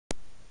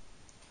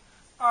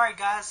Alright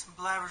guys,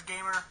 Blabbers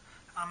Gamer.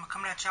 I'm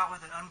coming at y'all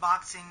with an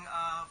unboxing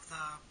of the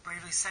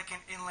Bravely Second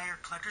In-Layer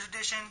Collector's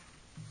Edition.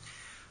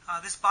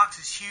 This box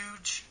is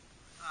huge.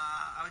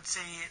 I would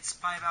say it's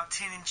probably about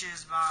 10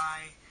 inches by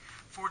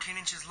 14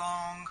 inches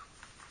long.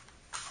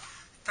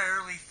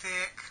 Fairly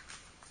thick.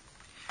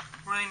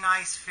 Really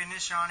nice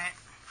finish on it.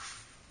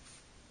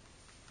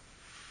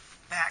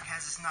 Back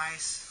has this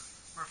nice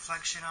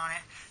reflection on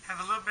it. Have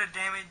a little bit of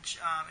damage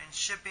in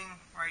shipping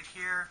right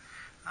here.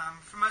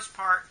 For the most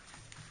part,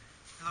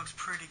 it looks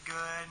pretty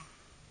good,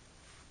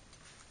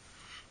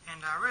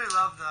 and I really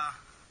love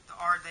the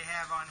art they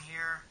have on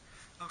here.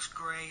 Looks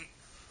great.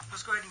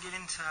 Let's go ahead and get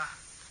into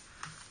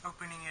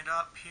opening it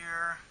up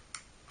here.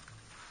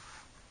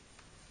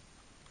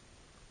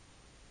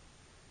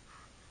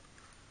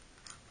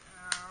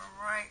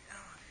 Alright,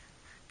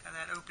 got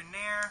that open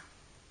there.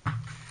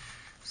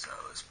 So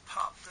let's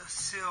pop the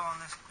seal on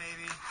this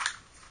baby.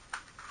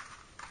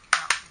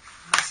 Not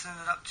messing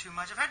it up too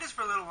much. I've had this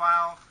for a little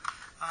while.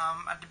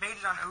 I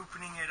debated on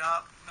opening it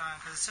up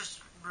because it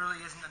just really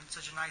isn't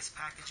such a nice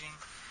packaging.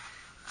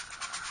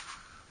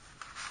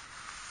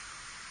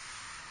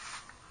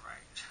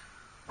 Right.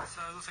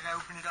 So it looks like I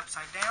opened it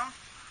upside down.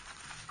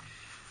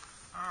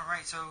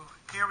 Alright, so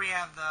here we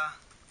have the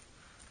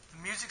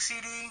music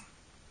CD.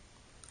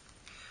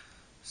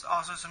 There's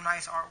also some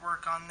nice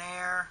artwork on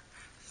there.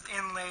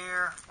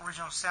 In-layer,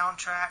 original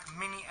soundtrack,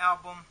 mini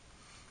album.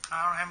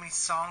 I don't know how many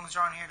songs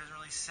are on here, it doesn't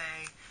really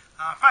say.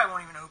 Probably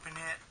won't even open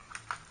it.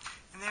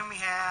 And then we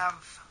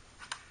have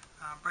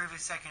Bravely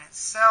Second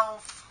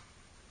itself.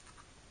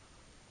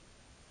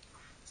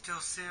 Still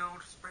sealed.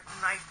 Just break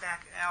the knife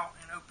back out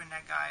and open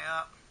that guy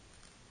up.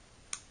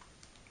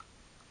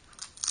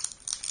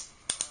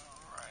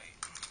 Alright.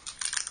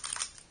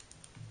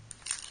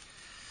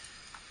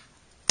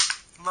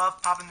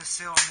 Love popping the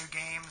seal on new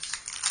games.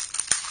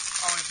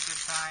 Always a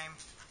good time.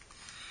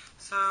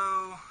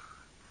 So,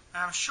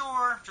 I'm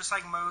sure, just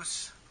like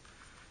most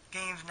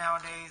games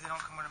nowadays, they don't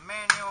come with a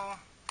manual.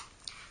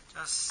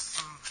 Just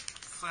some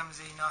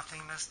flimsy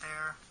nothingness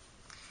there.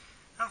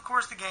 And of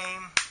course the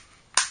game.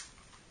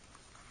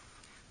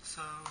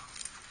 So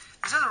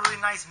this has a really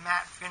nice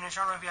matte finish.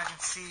 I don't know if you guys can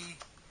see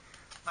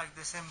like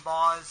this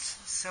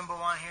embossed symbol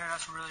on here.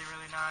 That's really,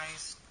 really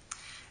nice.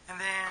 And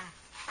then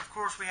of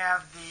course we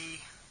have the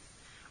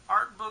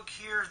art book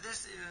here.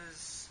 This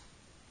is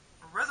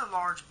a rather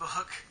large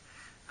book.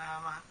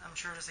 I'm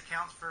sure this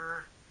accounts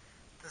for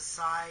the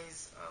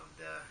size of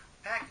the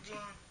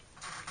packaging.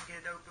 See if we can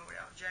get it open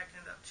without jacking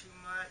it up too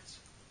much.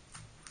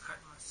 I'm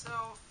cutting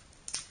myself.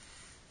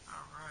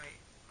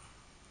 Alright.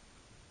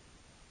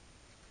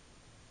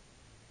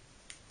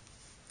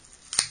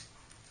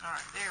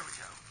 Alright, there we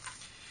go.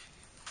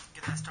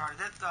 Get that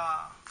started. That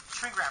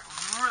shrink wrap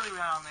really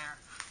went on there.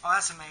 Oh,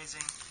 that's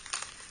amazing.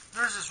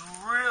 There's this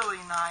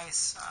really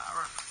nice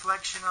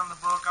reflection on the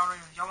book. I don't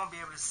even, y'all won't be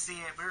able to see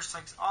it, but there's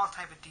like all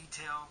type of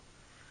detail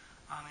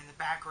in the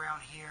background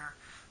here.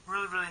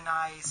 Really, really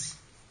nice.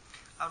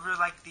 I really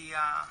like the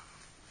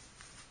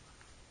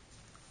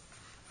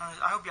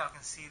I hope y'all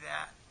can see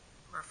that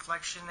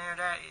reflection there.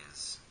 That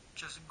is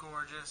just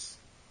gorgeous.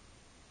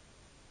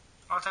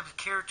 All types of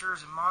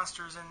characters and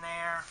monsters in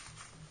there.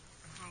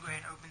 I'm going to go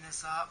ahead and open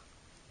this up.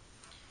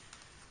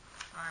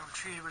 Alright, we're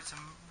treated with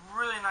some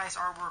really nice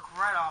artwork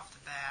right off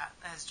the bat.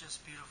 That's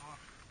just beautiful.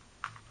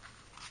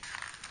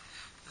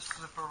 Just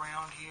flip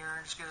around here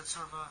and just get a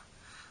sort of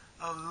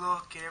a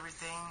look at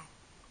everything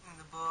in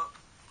the book.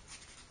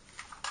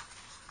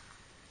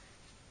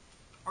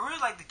 I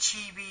really like the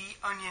chibi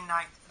Onion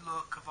Knight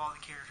look of all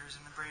the characters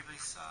in the Bravely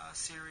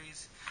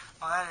series.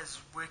 Oh, that is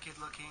wicked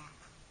looking.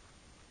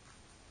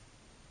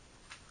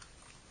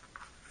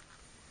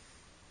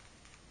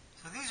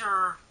 So these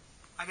are,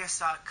 I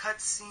guess, cut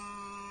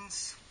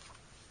scenes,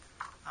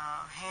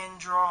 hand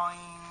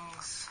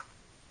drawings,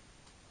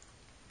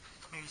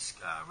 maybe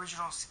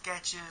original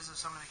sketches of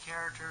some of the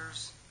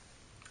characters,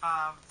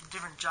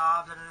 different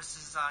jobs. I know this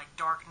is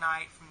Dark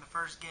Knight from the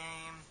first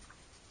game.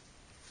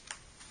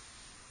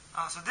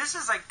 So this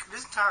is like,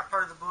 this entire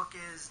part of the book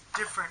is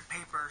different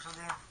paper. So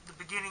the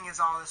beginning is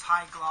all this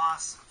high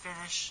gloss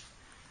finish,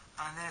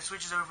 and then it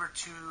switches over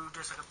to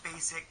just like a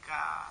basic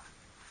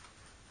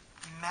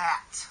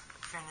matte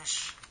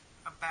finish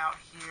about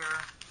here.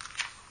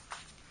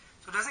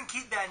 So it doesn't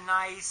keep that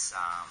nice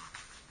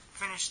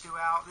finish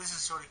throughout. This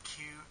is sort of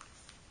cute.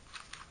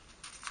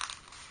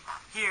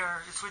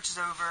 Here it switches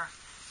over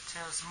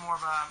to some more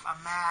of a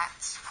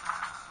matte,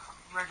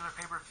 regular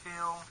paper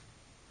feel.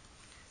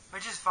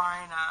 Which is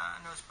fine.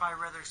 I know it's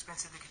probably rather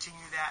expensive to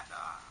continue that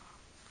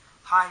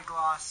high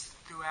gloss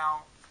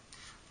throughout.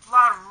 A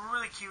lot of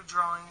really cute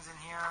drawings in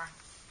here.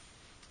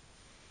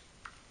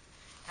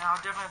 And I'll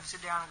definitely have to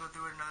sit down and go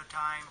through it another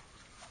time.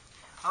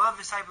 I love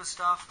this type of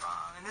stuff,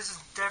 and this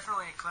is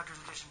definitely a collector's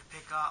edition to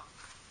pick up.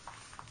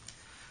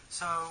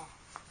 So,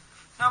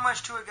 not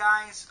much to it,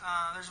 guys.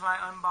 There's my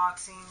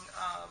unboxing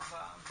of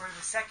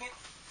Bravely Second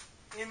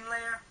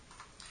In-Layer.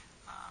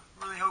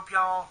 Really hope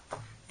y'all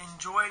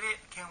enjoyed it.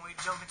 Can't wait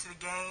to jump into the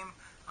game.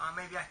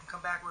 Maybe I can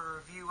come back with a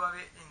review of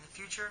it in the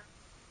future.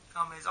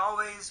 As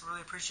always,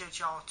 really appreciate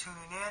y'all tuning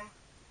in.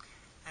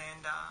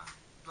 And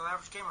Below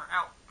Average Gamer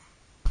out.